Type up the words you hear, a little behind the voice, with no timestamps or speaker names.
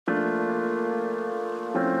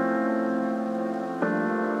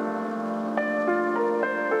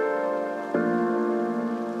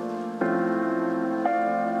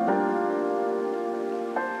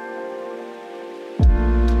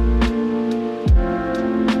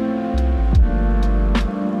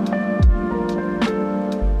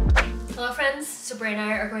and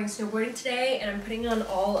I are going snowboarding today, and I'm putting on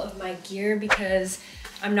all of my gear because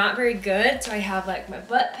I'm not very good. So I have like my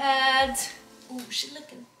butt pads. Oh, she's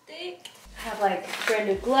looking thick. I have like brand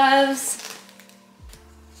new gloves.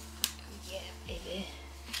 Yeah, baby.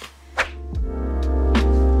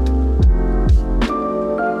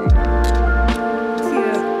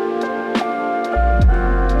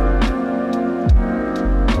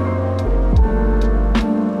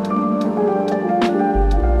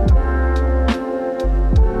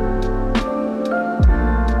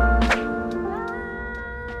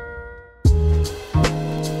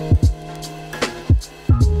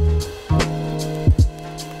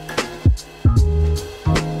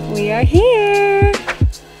 We are here.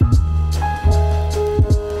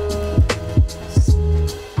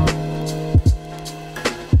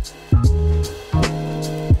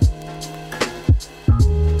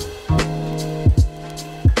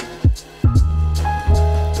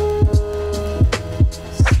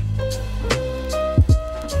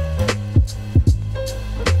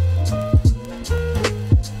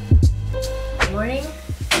 Good morning.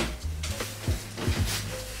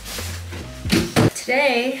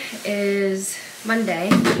 Today is Monday,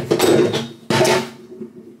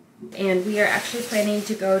 and we are actually planning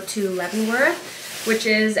to go to Leavenworth, which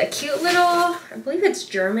is a cute little, I believe it's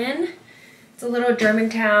German. It's a little German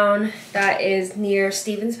town that is near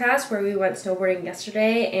Stevens Pass, where we went snowboarding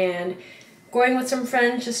yesterday, and going with some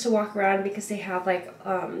friends just to walk around because they have like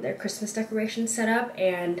their Christmas decorations set up,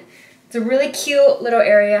 and it's a really cute little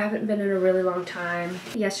area. I haven't been in a really long time.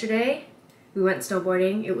 Yesterday, we went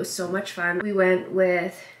snowboarding. It was so much fun. We went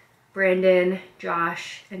with Brandon,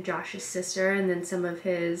 Josh, and Josh's sister, and then some of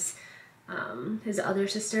his other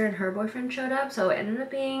sister and her boyfriend showed up. So it ended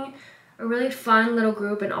up being a really fun little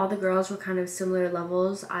group, and all the girls were kind of similar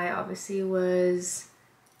levels. I obviously was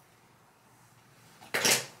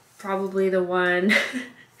probably the one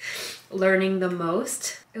learning the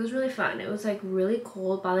most. It was really fun. It was like really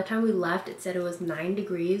cold. By the time we left, it said it was 9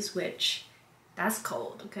 degrees, which that's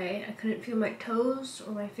cold, okay? I couldn't feel my toes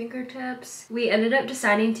or my fingertips. We ended up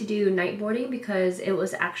deciding to do nightboarding because it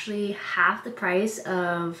was actually half the price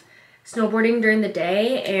of snowboarding during the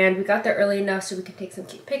day, and we got there early enough so we could take some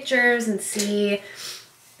cute pictures and see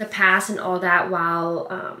the pass and all that while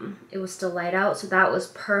it was still light out. So that was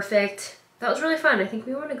perfect. That was really fun. I think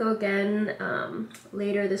we want to go again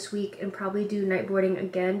later this week and probably do nightboarding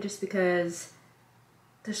again, just because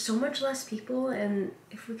there's so much less people, and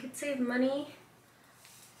if we could save money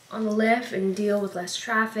on the lift and deal with less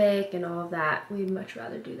traffic and all of that, we'd much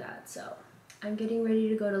rather do that. So I'm getting ready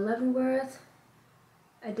to go to Leavenworth.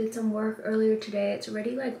 I did some work earlier today. It's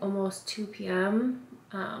already like almost 2 p.m.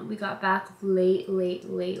 We got back late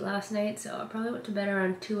last night, so I probably went to bed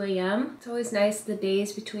around 2 a.m. It's always nice the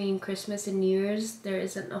days between Christmas and New Year's. There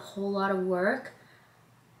isn't a whole lot of work,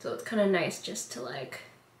 so it's kind of nice just to like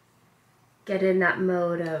get in that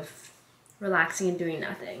mode of relaxing and doing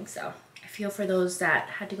nothing. So I feel for those that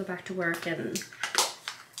had to go back to work and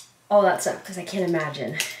all that stuff, because I can't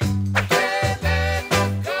imagine. I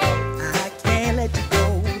can't let you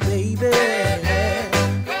go, baby.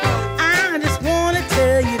 I just want to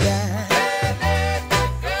tell you that.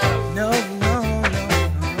 No.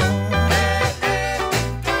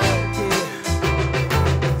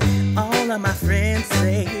 Yeah. All of my friends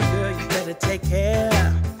say, girl, you better take care,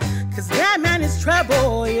 'cause that man is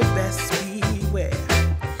trouble, you best beware.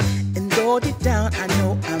 And though deep down, I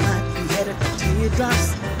know I might be headed for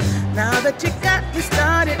teardrops. Now that you got me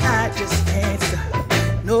started, I just can't stop.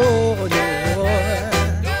 No.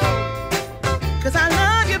 'Cause I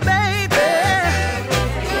love you, baby.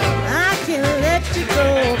 I can't let you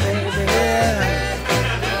go, baby.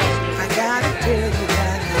 I gotta tell you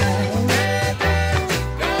that.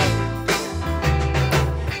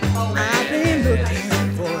 I've been looking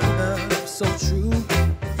for love so true.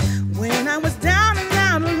 When I was down and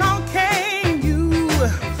out, along came you.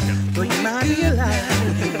 Though you might realize I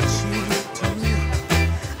hate you too.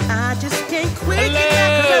 I just can't quit you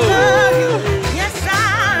now 'cause I love you. Yes, I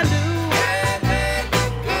do.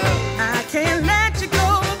 I can't let you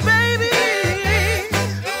go, baby.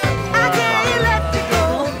 I can't let you go,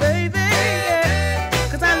 baby.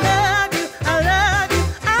 'Cause I love you, I love you,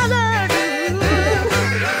 I love you.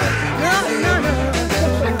 No.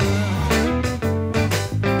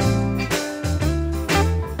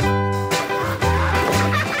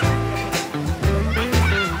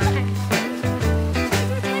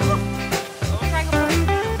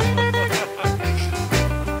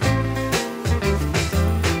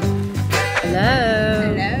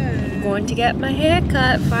 To get my hair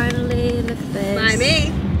cut finally in the face. By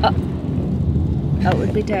me. Oh, that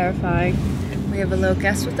would be terrifying. We have a little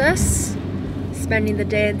guest with us, spending the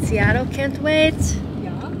day in Seattle. Can't wait.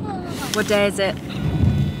 Yeah. What day is it?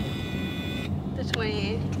 The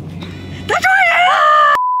 28th. The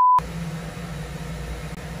 28th!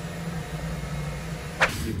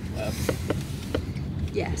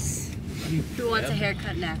 Yes. Who wants a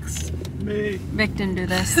haircut next? Me. Vic didn't do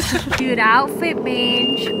this. Dude, outfit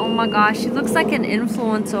range. Oh my gosh, she looks like an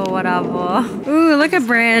influencer or whatever. Ooh, look at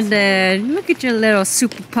Brandon. Look at your little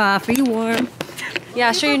super puff. Are you warm?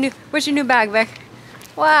 Yeah, show your new. Where's your new bag, Vic?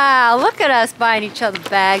 Wow, look at us buying each other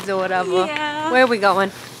bags or whatever. Yeah. Where are we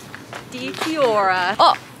going? D. Fiora.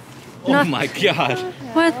 Oh. Oh my god.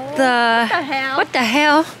 What the hell? What the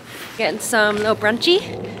hell? Getting some little brunchy.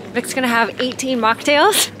 Vic's gonna have 18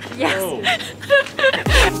 mocktails. Yes. Oh.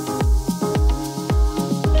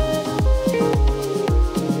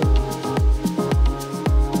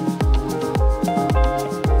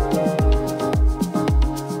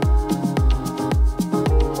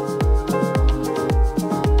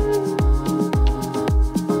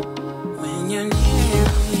 When you're near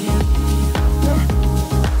me,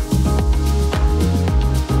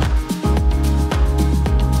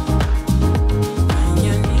 when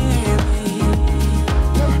you're near me,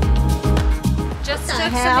 Just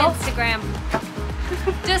took some Instagram.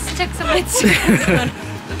 Just took some Instagram.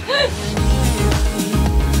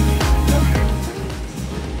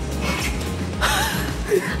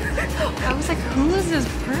 I was like, who is this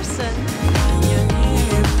person? when you're near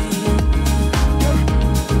me.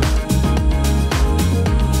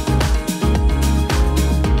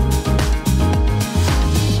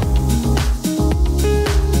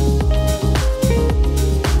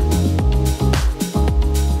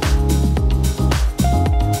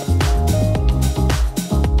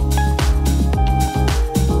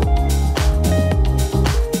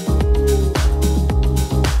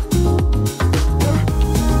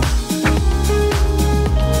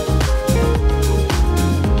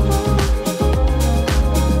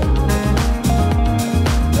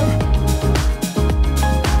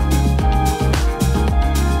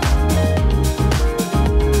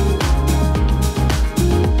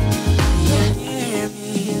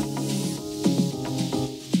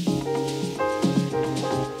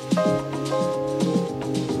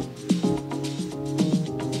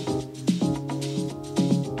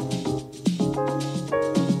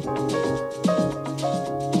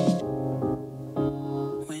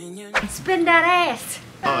 When you're Spin that ass.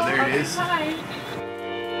 Oh, there it is.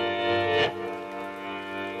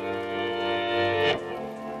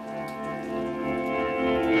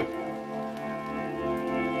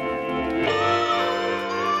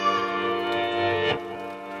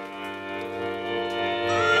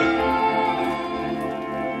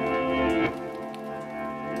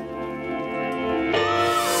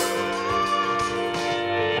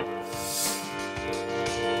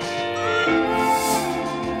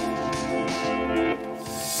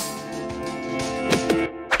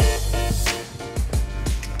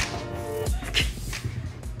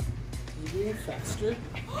 faster.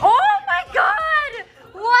 Oh my god!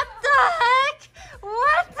 What the heck?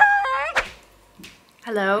 What the heck?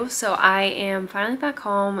 Hello, so I am finally back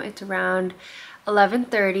home. It's around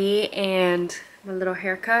 11:30 and my little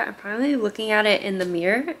haircut. I'm finally looking at it in the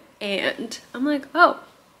mirror and I'm like, oh,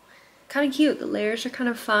 kind of cute. The layers are kind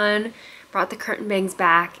of fun. Brought the curtain bangs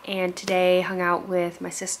back and today hung out with my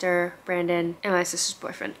sister, Brandon, and my sister's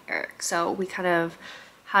boyfriend, Eric. So we kind of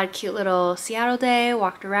had a cute little Seattle day,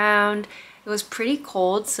 walked around. It was pretty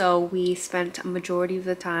cold, so we spent a majority of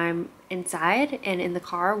the time inside and in the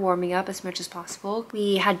car warming up as much as possible.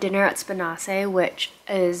 We had dinner at Spinace, which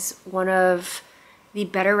is one of the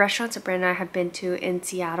better restaurants that Brandon and I have been to in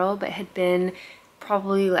Seattle, but had been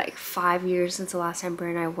probably like 5 years since the last time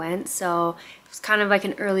Brandon and I went. So it was kind of like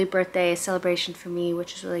an early birthday celebration for me,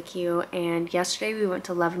 which is really cute. And yesterday we went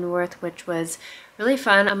to Leavenworth, which was really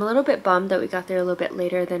fun. I'm a little bit bummed that we got there a little bit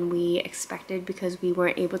later than we expected because we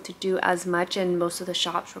weren't able to do as much and most of the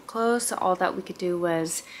shops were closed. So all that we could do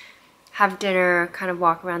was have dinner, kind of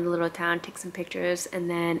walk around the little town, take some pictures, and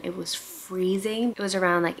then it was freezing. It was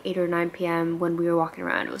around like 8 or 9 p.m. when we were walking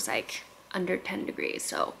around. It was like under 10 degrees,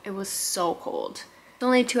 so it was so cold. It's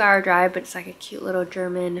only a 2-hour drive, but it's like a cute little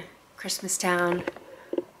German Christmas town.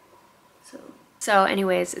 So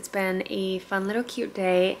anyways, it's been a fun little cute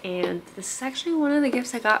day, and this is actually one of the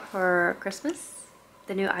gifts I got for Christmas,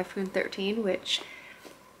 the new iPhone 13, which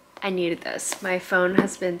I needed this. My phone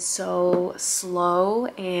has been so slow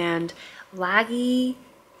and laggy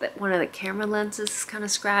that one of the camera lenses is kind of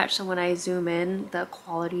scratched, so when I zoom in, the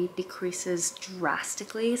quality decreases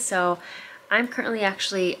drastically. So I'm currently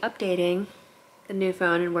actually updating the new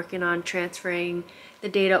phone and working on transferring the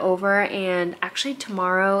data over. And actually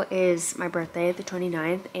tomorrow is my birthday, the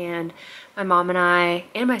 29th, and my mom and I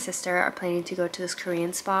and my sister are planning to go to this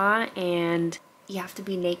Korean spa, and you have to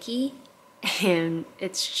be naked, and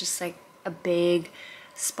it's just like a big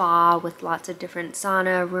spa with lots of different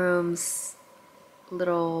sauna rooms,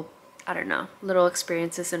 little, I don't know, little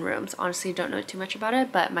experiences in rooms. Honestly, don't know too much about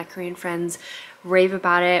it, but my Korean friends rave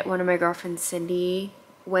about it. One of my girlfriends, Cindy,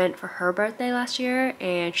 went for her birthday last year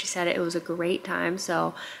and she said it was a great time,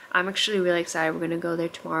 so I'm actually really excited. We're gonna go there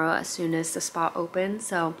tomorrow as soon as the spa opens,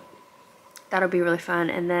 so that'll be really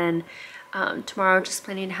fun. And then tomorrow, just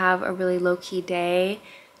planning to have a really low-key day,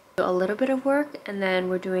 do a little bit of work, and then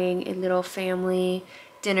we're doing a little family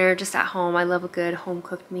dinner just at home. I love a good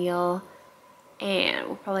home-cooked meal, and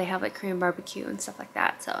we'll probably have like Korean barbecue and stuff like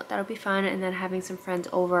that, so that'll be fun. And then having some friends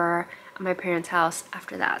over at my parents' house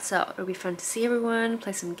after that, so it'll be fun to see everyone,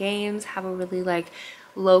 play some games, have a really like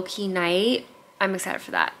low-key night. I'm excited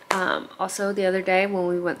for that. Also, the other day when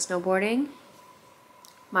we went snowboarding,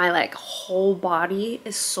 my like whole body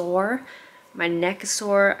is sore. My neck is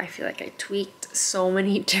sore. I feel like I tweaked so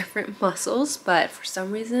many different muscles, but for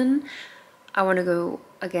some reason I want to go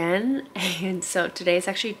again. And so today is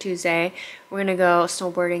actually Tuesday. We're gonna go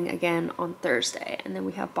snowboarding again on Thursday, and then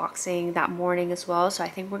we have boxing that morning as well, so I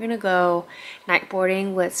think we're gonna go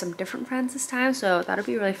nightboarding with some different friends this time, so that'll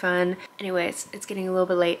be really fun. Anyways, it's getting a little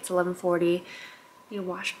bit late. It's 11:40. I need to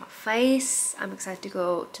wash my face. I'm excited to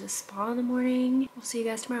go to the spa in the morning. We'll see you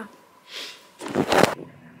guys tomorrow.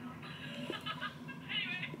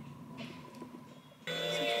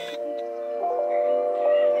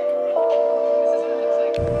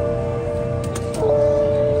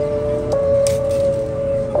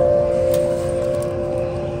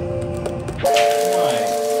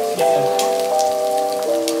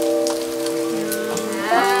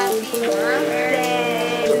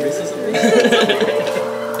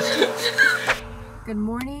 Good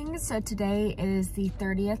morning. So today is the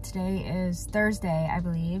 30th. Today is Thursday, I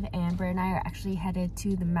believe, and Britt and I are actually headed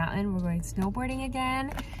to the mountain. We're going snowboarding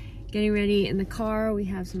again. Getting ready in the car. We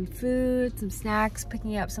have some food, some snacks,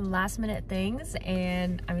 picking up some last minute things,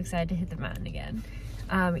 and I'm excited to hit the mountain again.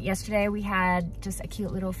 Yesterday we had just a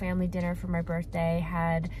cute little family dinner for my birthday,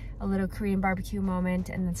 had a little Korean barbecue moment,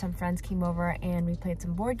 and then some friends came over and we played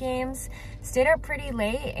some board games. Stayed up pretty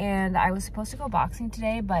late, and I was supposed to go boxing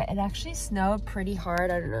today, but it actually snowed pretty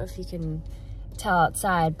hard. I don't know if you can tell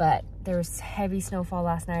outside, but there was heavy snowfall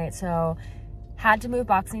last night, so had to move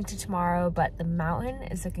boxing to tomorrow. But the mountain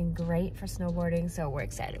is looking great for snowboarding, so we're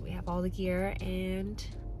excited. We have all the gear, and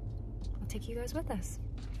I'll take you guys with us.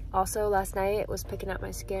 Also, last night it was picking up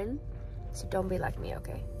my skin, so don't be like me,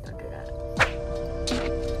 okay? Don't do that.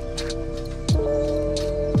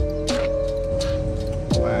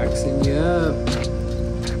 Waxing you up.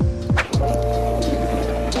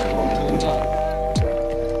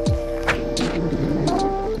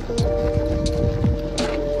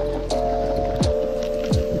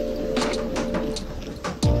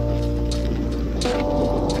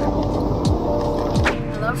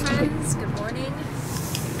 Hello friends, good morning.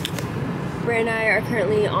 Britt and I are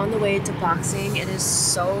currently on the way to boxing. It is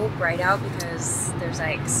so bright out because there's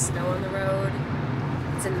like snow on the road.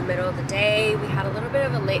 It's in the middle of the day. We had a little bit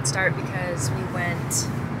of a late start because we went,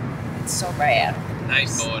 it's so bright out.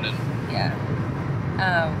 Nightboarding. Yeah.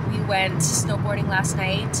 We went snowboarding last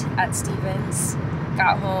night at Stevens.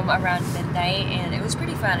 Got home around midnight, and it was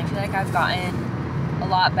pretty fun. I feel like I've gotten a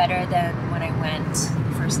lot better than when I went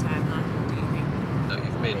the first time. Do you think? So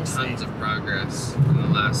you've made tons of progress in the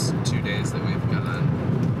last 2 days that we've gone.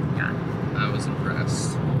 Yeah. I was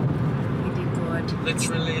impressed. We did good.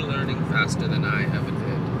 Literally learning faster than I ever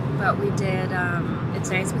did. But we did,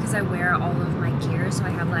 it's nice because I wear all of my gear, so I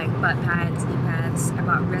have like butt pads, knee pads, I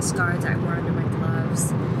bought wrist guards I wore under my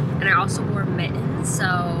gloves, and I also wore mittens, so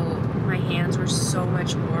my hands were so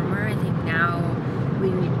much warmer. I think now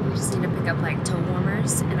we just need to pick up like toe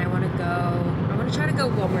warmers, and I want to try to go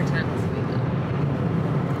one more time before we go.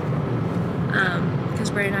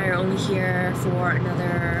 Because Britt and I are only here for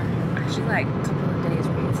another, actually like a couple of days,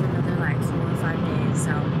 we're here for another like 4 or 5 days,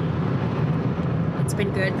 so it's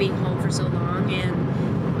been good being home for so long. And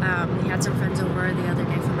we had some friends over the other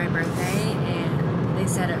day for my birthday, and they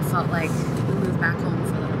said it felt like we moved back home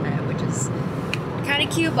for a little bit, which is kind of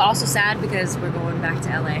cute but also sad because we're going back to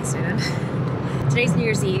LA soon. Today's New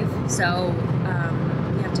Year's Eve, so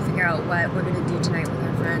we have to figure out what we're gonna do tonight with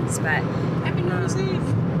our friends. But Happy New Year's Eve!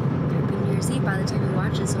 Happy New Year's Eve! By the time you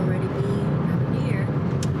watch this, it'll already be Happy New Year.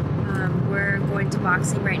 We're going to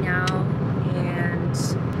boxing right now, and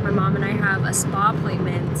my mom and I have a spa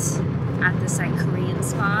appointment at this like Korean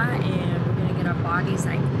spa, and we're gonna get our bodies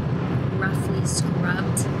like roughly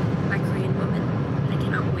scrubbed by Korean women, and I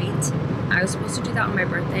cannot wait. I was supposed to do that on my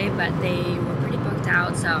birthday, but they were pretty booked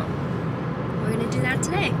out, so we're gonna do that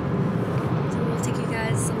today. So we'll take you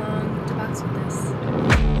guys along to box with us.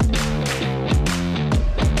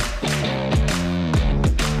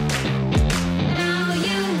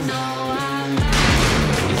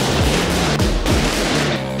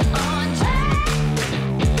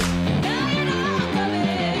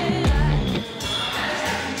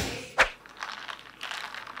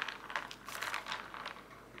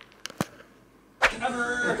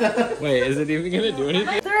 Wait, is it even gonna do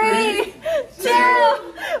anything? 3, 2,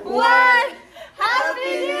 1. Happy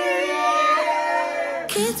New Year!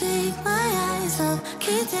 Can't take my eyes off,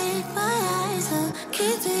 can't take my eyes off,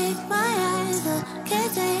 can't take my eyes off,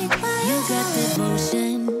 can't take my eyes off. You got that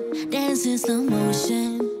motion, dance in slow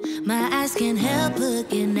motion. My eyes can't help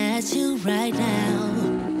looking at you right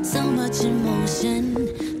now. So much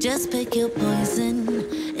emotion, just pick your poison.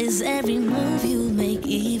 Is every move you make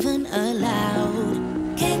even allowed?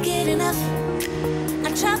 Can't get enough.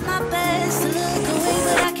 I try my best to look away,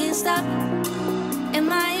 but I can't stop.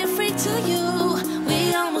 Am I a freak to you?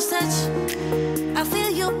 We almost touch.